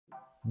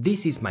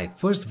This is my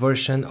first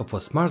version of a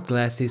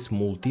smartglasses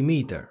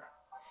multimeter.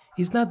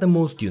 It's not the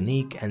most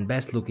unique and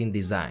best looking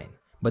design,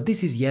 but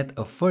this is yet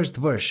a first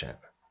version.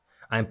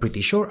 I'm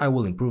pretty sure I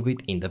will improve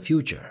it in the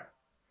future.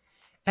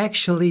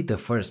 Actually, the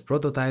first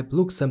prototype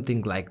looks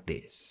something like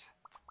this.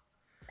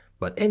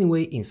 But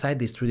anyway, inside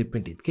this 3D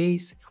printed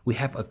case, we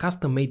have a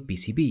custom-made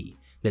PCB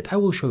that I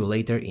will show you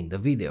later in the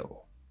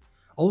video.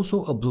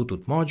 Also a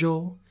Bluetooth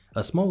module,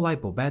 a small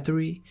LiPo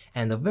battery,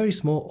 and a very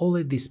small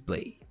OLED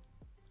display.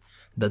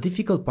 The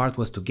difficult part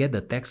was to get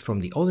the text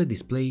from the OLED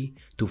display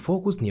to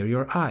focus near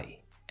your eye,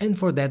 and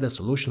for that the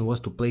solution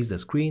was to place the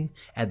screen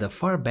at the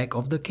far back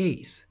of the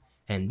case,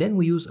 and then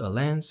we use a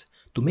lens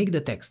to make the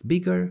text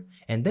bigger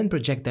and then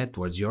project that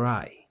towards your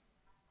eye.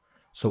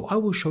 So I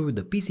will show you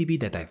the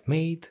PCB that I've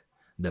made,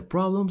 the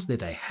problems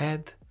that I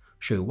had,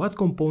 show you what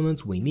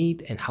components we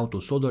need and how to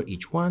solder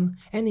each one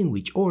and in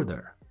which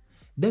order.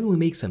 Then we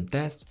make some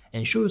tests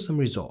and show you some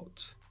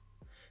results.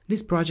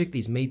 This project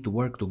is made to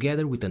work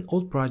together with an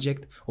old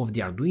project of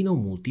the Arduino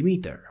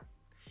Multimeter.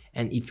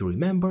 And if you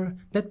remember,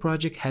 that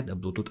project had a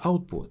Bluetooth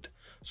output,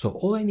 so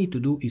all I need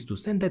to do is to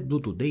send that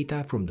Bluetooth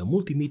data from the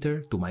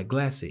multimeter to my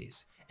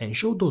glasses and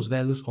show those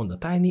values on the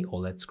tiny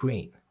OLED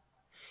screen.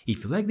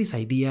 If you like this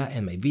idea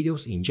and my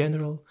videos in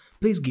general,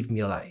 please give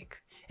me a like,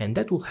 and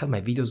that will help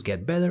my videos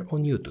get better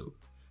on YouTube.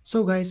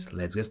 So guys,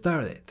 let's get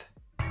started.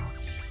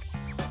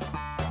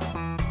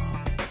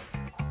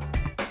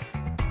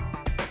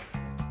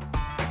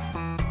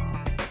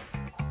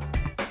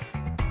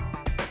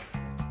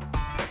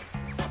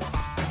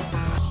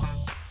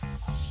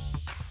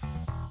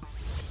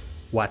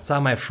 What's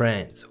up my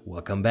friends,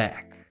 welcome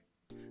back.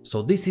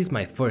 So this is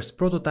my first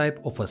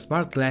prototype of a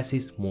smart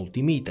glasses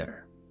multimeter.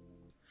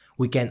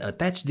 We can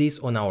attach this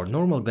on our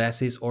normal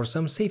glasses or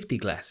some safety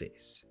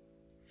glasses.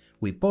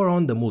 We power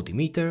on the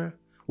multimeter,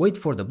 wait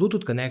for the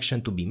Bluetooth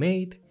connection to be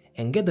made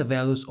and get the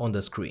values on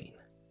the screen.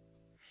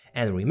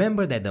 And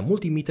remember that the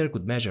multimeter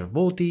could measure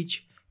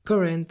voltage,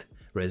 current,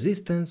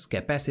 resistance,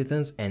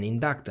 capacitance and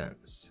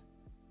inductance.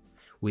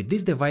 With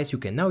this device you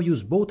can now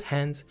use both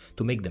hands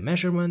to make the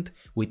measurement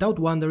without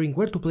wondering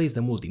where to place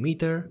the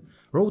multimeter,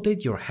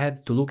 rotate your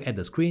head to look at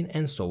the screen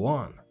and so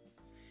on.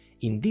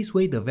 In this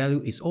way the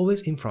value is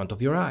always in front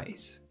of your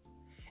eyes.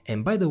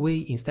 And by the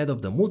way, instead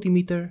of the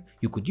multimeter,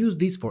 you could use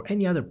this for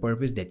any other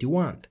purpose that you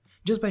want,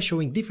 just by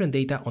showing different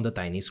data on the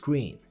tiny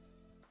screen.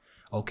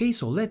 Okay,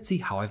 so let's see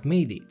how I've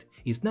made it.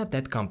 It's not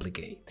that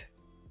complicated.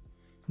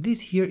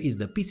 This here is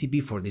the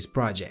PCB for this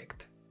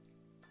project.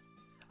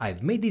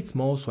 I've made it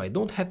small so I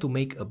don't have to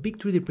make a big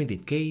 3D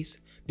printed case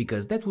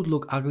because that would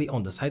look ugly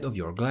on the side of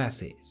your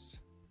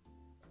glasses.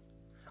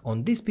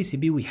 On this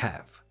PCB we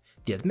have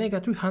the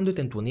Atmega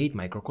 328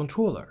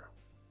 microcontroller,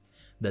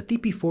 the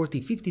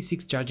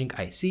TP4056 charging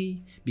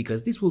IC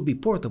because this will be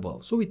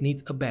portable so it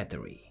needs a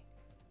battery.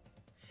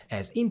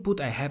 As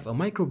input I have a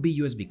micro B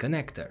USB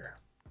connector.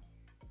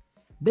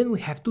 Then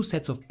we have two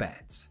sets of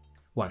pads,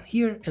 one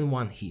here and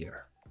one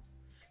here.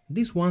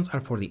 These ones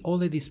are for the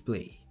OLED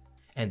display,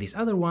 and these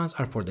other ones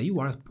are for the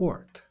UART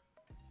port.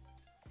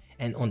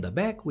 And on the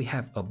back we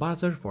have a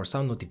buzzer for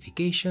sound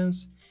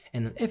notifications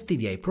and an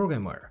FTDI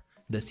programmer,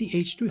 the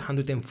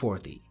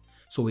CH340,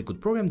 so we could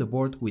program the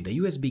board with a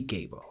USB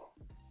cable.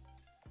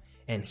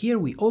 And here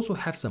we also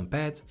have some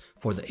pads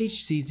for the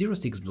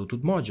HC06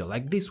 Bluetooth module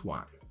like this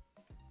one.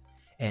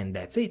 And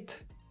that's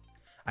it.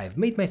 I've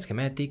made my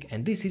schematic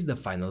and this is the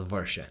final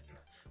version,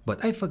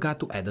 but I forgot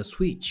to add a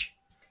switch.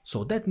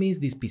 So that means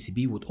this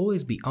PCB would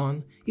always be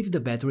on if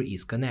the battery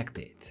is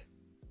connected.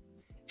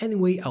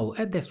 Anyway, I will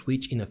add that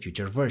switch in a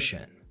future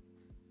version.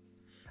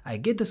 I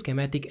get the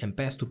schematic and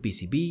pass to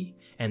PCB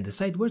and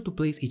decide where to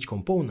place each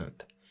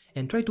component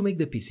and try to make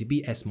the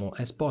PCB as small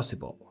as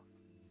possible.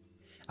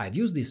 I've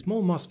used this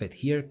small MOSFET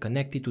here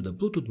connected to the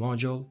Bluetooth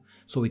module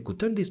so we could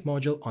turn this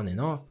module on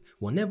and off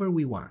whenever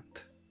we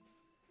want.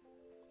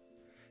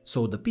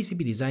 So the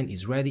PCB design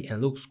is ready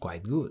and looks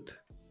quite good.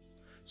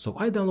 So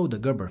I download the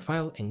Gerber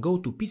file and go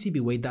to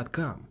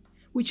PCBWay.com,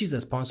 which is the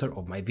sponsor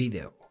of my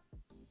video.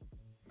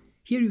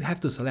 Here you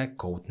have to select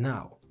Code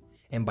Now,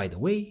 and by the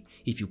way,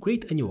 if you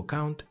create a new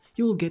account,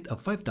 you will get a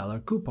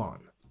 $5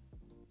 coupon.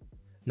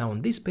 Now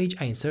on this page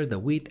I insert the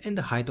width and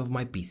the height of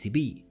my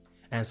PCB,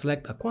 and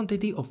select a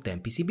quantity of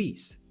 10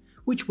 PCBs,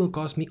 which will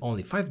cost me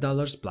only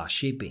 $5 plus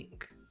shipping.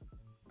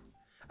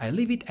 I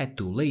leave it at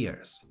 2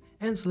 layers,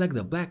 and select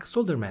the black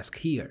solder mask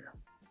here.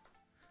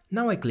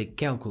 Now I click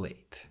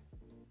Calculate.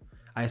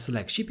 I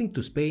select shipping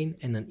to Spain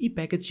and an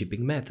e-packet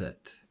shipping method.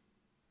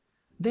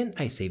 Then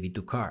I save it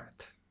to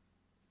cart.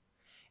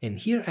 And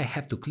here I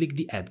have to click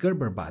the Add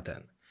Gerber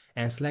button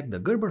and select the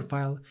Gerber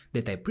file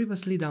that I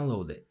previously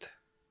downloaded.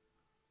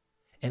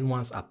 And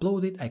once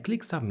uploaded I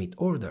click Submit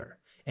Order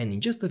and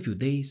in just a few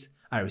days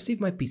I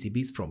receive my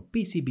PCBs from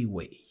PCB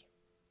Way.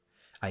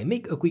 I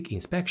make a quick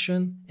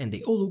inspection and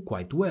they all look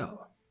quite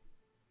well.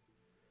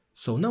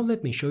 So now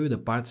let me show you the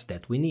parts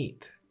that we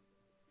need.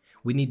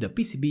 We need the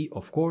PCB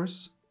of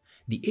course,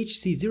 the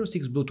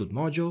HC06 Bluetooth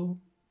module,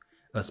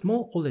 a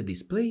small OLED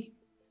display,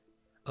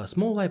 a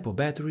small LiPo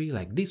battery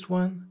like this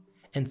one,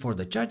 and for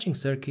the charging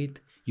circuit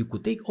you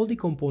could take all the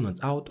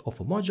components out of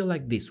a module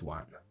like this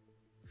one.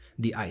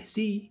 The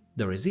IC,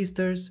 the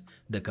resistors,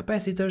 the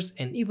capacitors,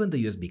 and even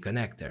the USB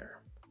connector.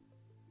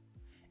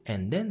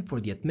 And then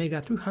for the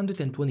Atmega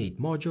 328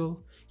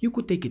 module, you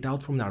could take it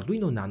out from an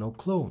Arduino Nano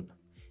clone.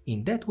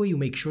 In that way you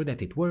make sure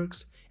that it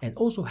works and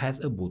also has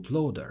a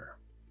bootloader.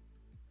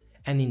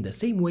 And in the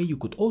same way you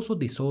could also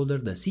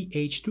desolder the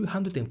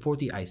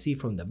CH340 IC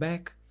from the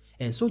back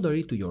and solder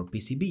it to your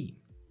PCB.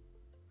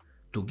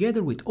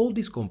 Together with all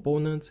these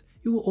components,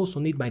 you will also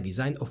need my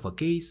design of a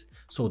case,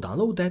 so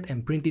download that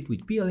and print it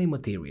with PLA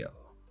material.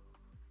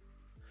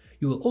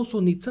 You will also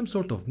need some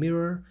sort of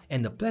mirror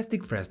and a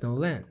plastic Fresnel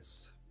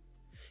lens.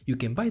 You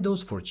can buy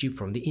those for cheap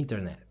from the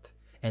internet,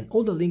 and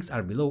all the links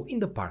are below in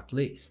the part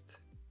list.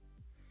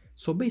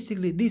 So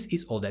basically this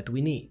is all that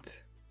we need.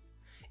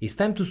 It's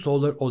time to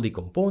solder all the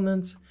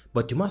components,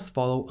 but you must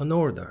follow an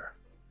order.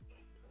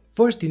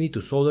 First you need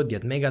to solder the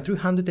Atmega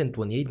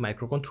 328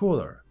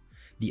 microcontroller,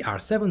 the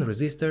R7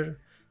 resistor,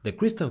 the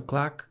crystal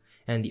clock,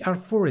 and the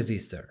R4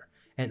 resistor,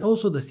 and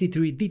also the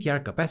C3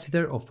 DTR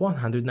capacitor of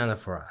 100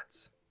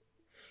 nanofarads.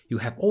 You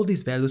have all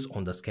these values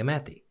on the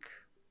schematic.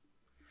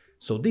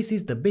 So this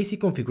is the basic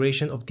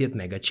configuration of the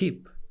Atmega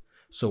chip.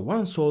 So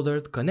once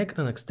soldered, connect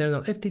an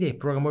external FTDI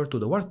programmer to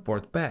the word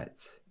port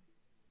pads.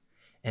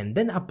 And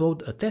then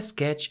upload a test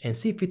sketch and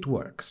see if it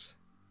works.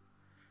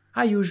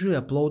 I usually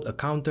upload a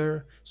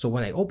counter, so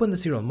when I open the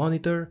serial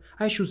monitor,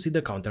 I should see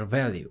the counter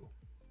value.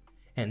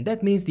 And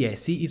that means the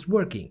IC is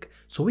working,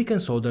 so we can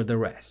solder the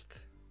rest.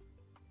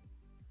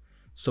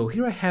 So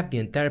here I have the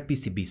entire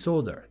PCB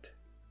soldered.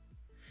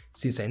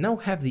 Since I now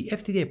have the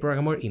FTDI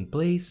programmer in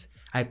place,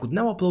 I could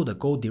now upload the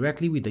code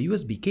directly with the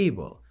USB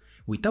cable,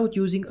 without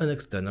using an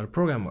external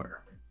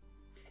programmer.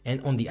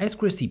 And on the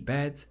I2C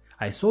pads,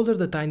 I soldered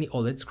the tiny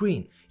OLED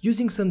screen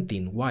using some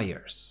thin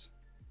wires.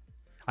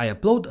 I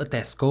upload a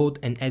test code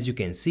and as you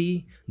can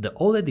see, the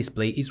OLED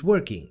display is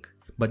working,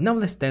 but now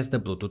let's test the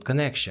Bluetooth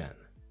connection.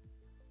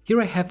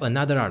 Here I have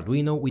another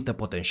Arduino with a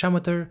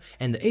potentiometer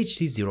and the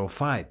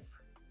HC05.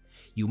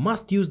 You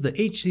must use the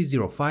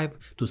HC05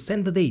 to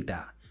send the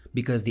data,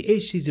 because the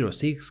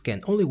HC06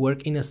 can only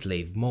work in a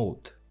slave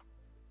mode.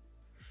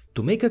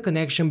 To make a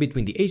connection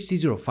between the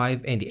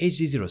HC05 and the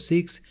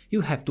HC06,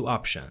 you have two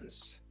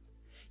options.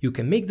 You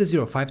can make the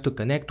 05 to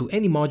connect to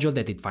any module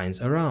that it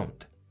finds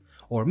around,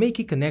 or make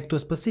it connect to a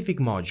specific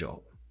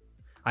module.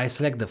 I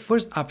select the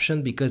first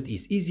option because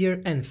it's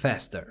easier and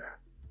faster.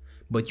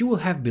 But you will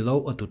have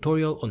below a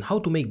tutorial on how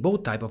to make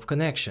both type of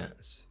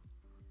connections.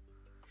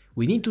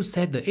 We need to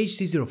set the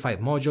HC05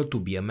 module to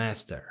be a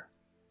master.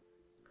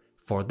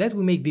 For that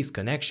we make these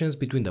connections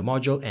between the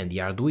module and the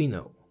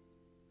Arduino.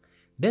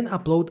 Then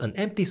upload an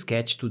empty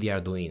sketch to the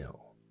Arduino.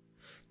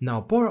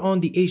 Now power on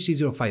the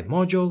HC05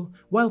 module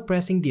while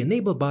pressing the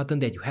enable button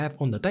that you have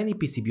on the tiny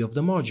PCB of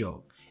the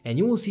module, and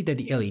you will see that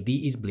the LED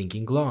is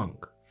blinking long.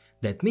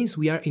 That means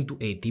we are into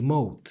AT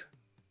mode.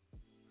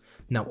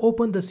 Now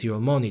open the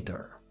serial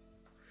monitor.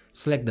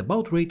 Select the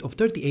baud rate of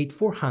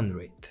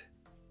 38400.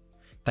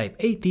 Type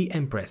AT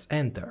and press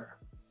enter.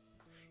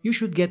 You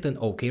should get an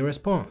OK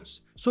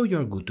response, so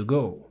you're good to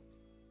go.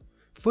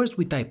 First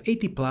we type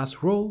AT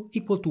plus roll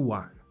equal to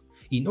 1,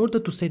 in order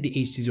to set the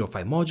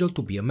HC05 module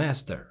to be a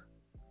master.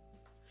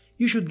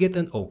 You should get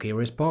an OK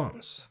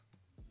response.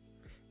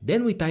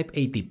 Then we type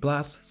AT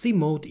plus C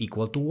mode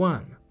equal to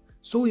 1,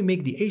 so we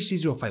make the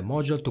HC05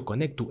 module to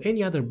connect to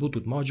any other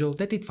Bluetooth module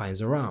that it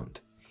finds around.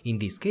 In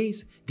this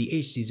case, the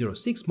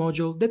HC06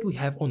 module that we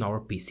have on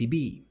our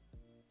PCB.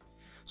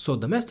 So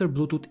the master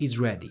Bluetooth is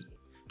ready.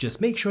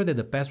 Just make sure that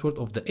the password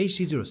of the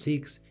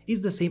HC06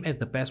 is the same as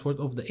the password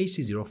of the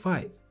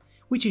HC05,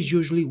 which is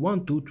usually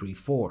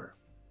 1234.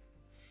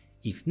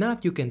 If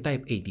not, you can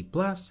type AT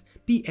plus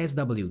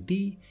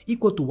PSWD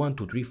equal to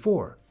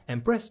 1234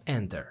 and press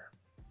enter.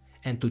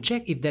 And to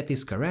check if that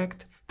is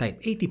correct,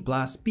 type AT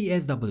plus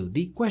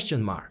PSWD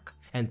question mark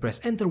and press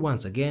enter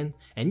once again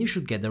and you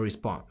should get the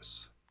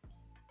response.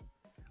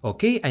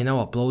 Okay, I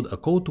now upload a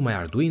code to my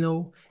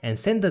Arduino and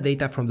send the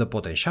data from the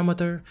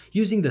potentiometer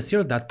using the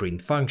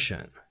serial.print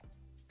function.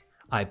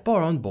 I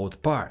power on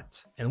both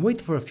parts and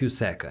wait for a few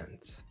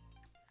seconds.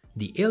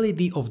 The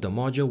LED of the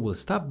module will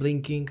stop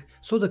blinking,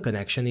 so the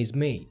connection is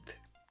made.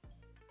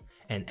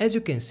 And as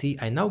you can see,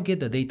 I now get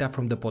the data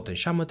from the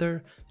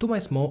potentiometer to my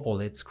small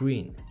OLED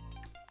screen.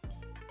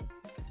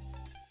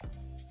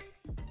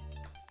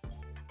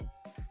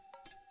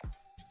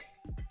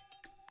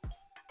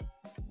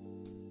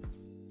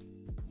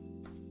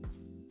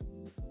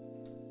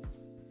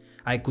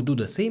 I could do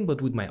the same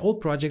but with my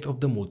old project of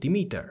the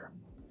Multimeter.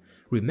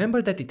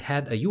 Remember that it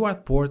had a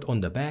UART port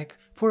on the back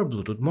for a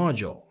Bluetooth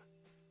module.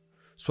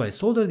 So I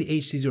solder the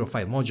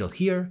HC05 module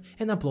here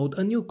and upload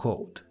a new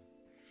code.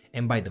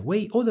 And by the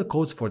way, all the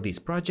codes for these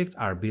projects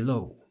are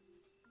below.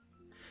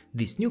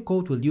 This new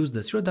code will use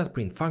the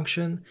serial.print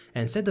function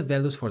and set the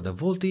values for the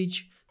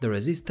voltage, the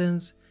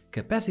resistance,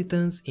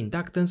 capacitance,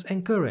 inductance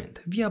and current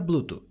via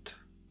Bluetooth.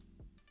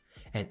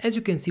 And as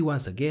you can see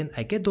once again,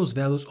 I get those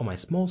values on my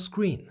small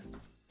screen.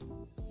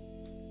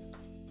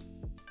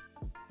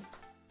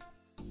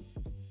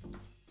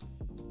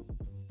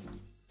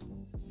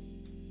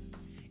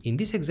 In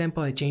this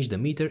example I changed the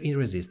meter in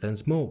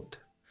resistance mode.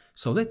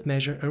 So let's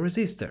measure a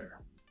resistor.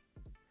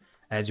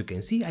 As you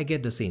can see, I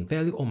get the same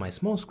value on my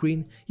small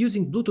screen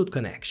using Bluetooth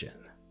connection.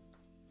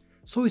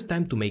 So it's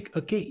time to make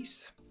a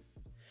case.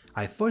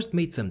 I first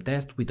made some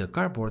tests with a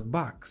cardboard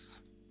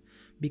box.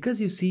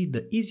 Because you see,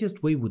 the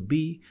easiest way would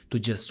be to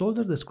just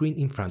solder the screen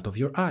in front of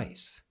your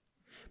eyes.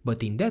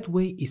 But in that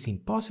way it's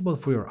impossible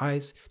for your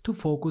eyes to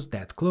focus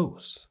that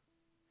close.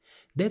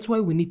 That's why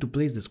we need to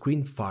place the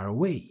screen far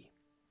away.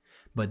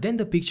 But then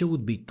the picture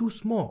would be too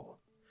small.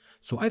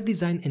 So I've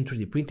designed and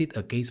 3D printed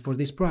a case for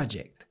this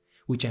project,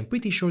 which I'm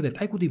pretty sure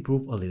that I could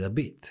improve a little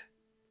bit.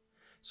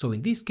 So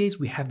in this case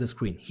we have the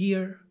screen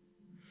here,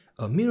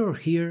 a mirror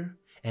here,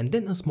 and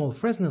then a small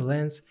Fresnel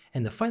lens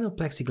and a final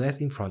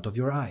plexiglass in front of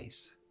your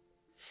eyes.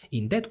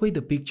 In that way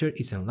the picture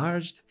is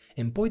enlarged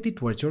and pointed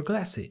towards your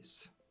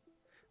glasses.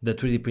 The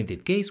 3D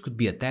printed case could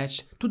be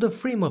attached to the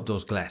frame of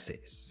those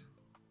glasses.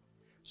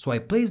 So I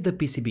place the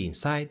PCB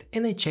inside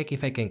and I check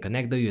if I can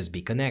connect the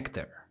USB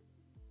connector.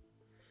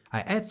 I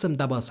add some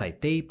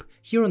double-side tape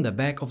here on the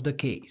back of the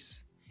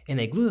case,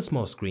 and I glue the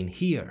small screen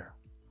here.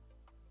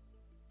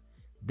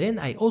 Then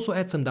I also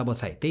add some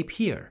double-side tape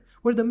here,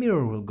 where the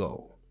mirror will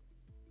go.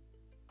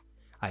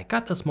 I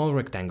cut a small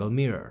rectangle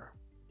mirror.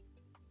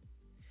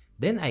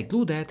 Then I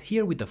glue that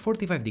here with a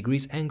 45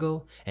 degrees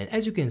angle, and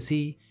as you can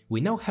see,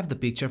 we now have the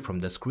picture from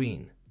the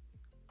screen.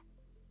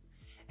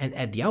 And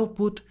at the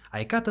output,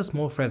 I cut a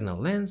small Fresnel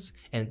lens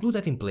and glue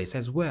that in place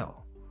as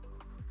well.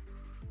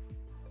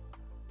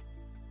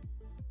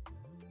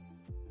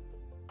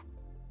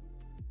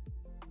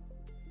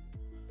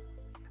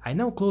 I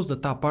now close the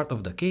top part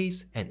of the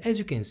case, and as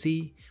you can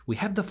see, we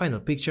have the final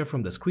picture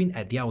from the screen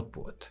at the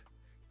output.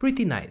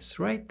 Pretty nice,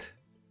 right?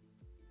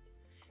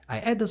 I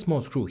add a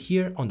small screw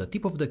here on the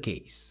tip of the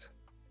case.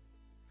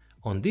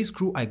 On this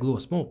screw I glue a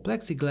small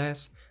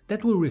plexiglass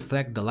that will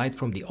reflect the light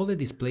from the OLEd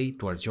display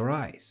towards your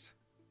eyes.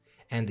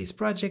 And this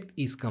project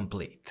is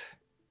complete.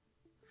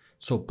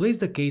 So place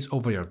the case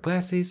over your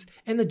glasses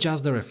and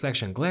adjust the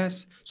reflection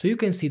glass so you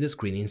can see the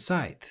screen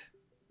inside.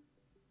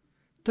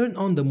 Turn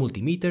on the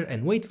multimeter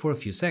and wait for a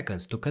few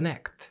seconds to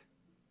connect.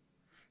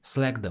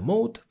 Select the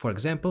mode, for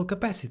example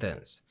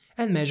capacitance,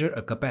 and measure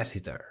a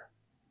capacitor.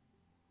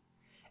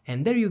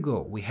 And there you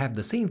go, we have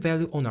the same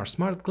value on our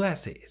smart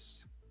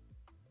glasses.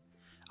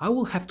 I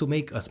will have to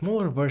make a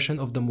smaller version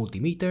of the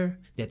multimeter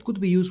that could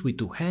be used with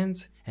two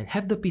hands and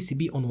have the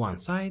PCB on one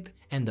side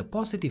and the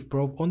positive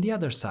probe on the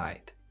other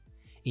side.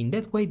 In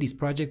that way this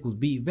project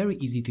would be very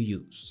easy to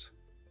use.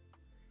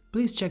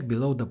 Please check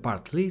below the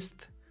part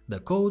list, the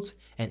codes,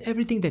 and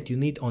everything that you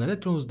need on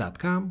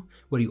electronos.com,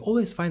 where you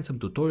always find some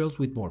tutorials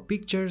with more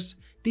pictures,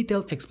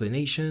 detailed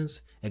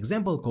explanations,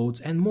 example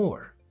codes and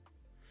more.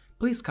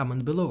 Please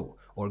comment below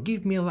or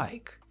give me a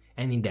like,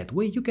 and in that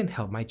way you can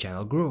help my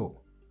channel grow.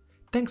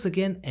 Thanks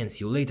again and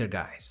see you later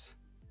guys.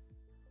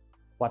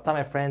 What's up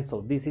my friends,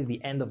 so this is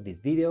the end of this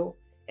video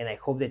and I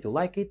hope that you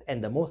like it,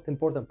 and the most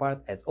important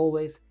part as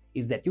always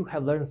is that you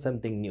have learned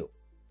something new.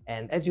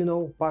 And as you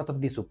know, part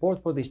of the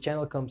support for this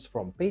channel comes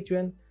from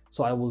Patreon,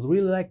 so I would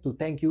really like to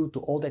thank you to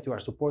all that you are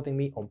supporting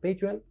me on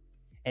Patreon.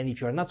 And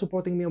if you are not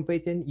supporting me on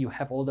Patreon, you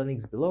have all the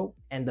links below,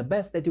 and the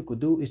best that you could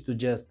do is to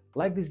just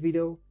like this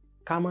video,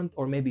 comment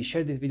or maybe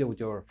share this video with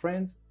your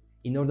friends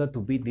in order to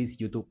beat this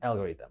YouTube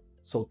algorithm.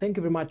 So thank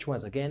you very much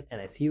once again,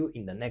 and I see you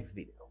in the next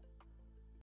video.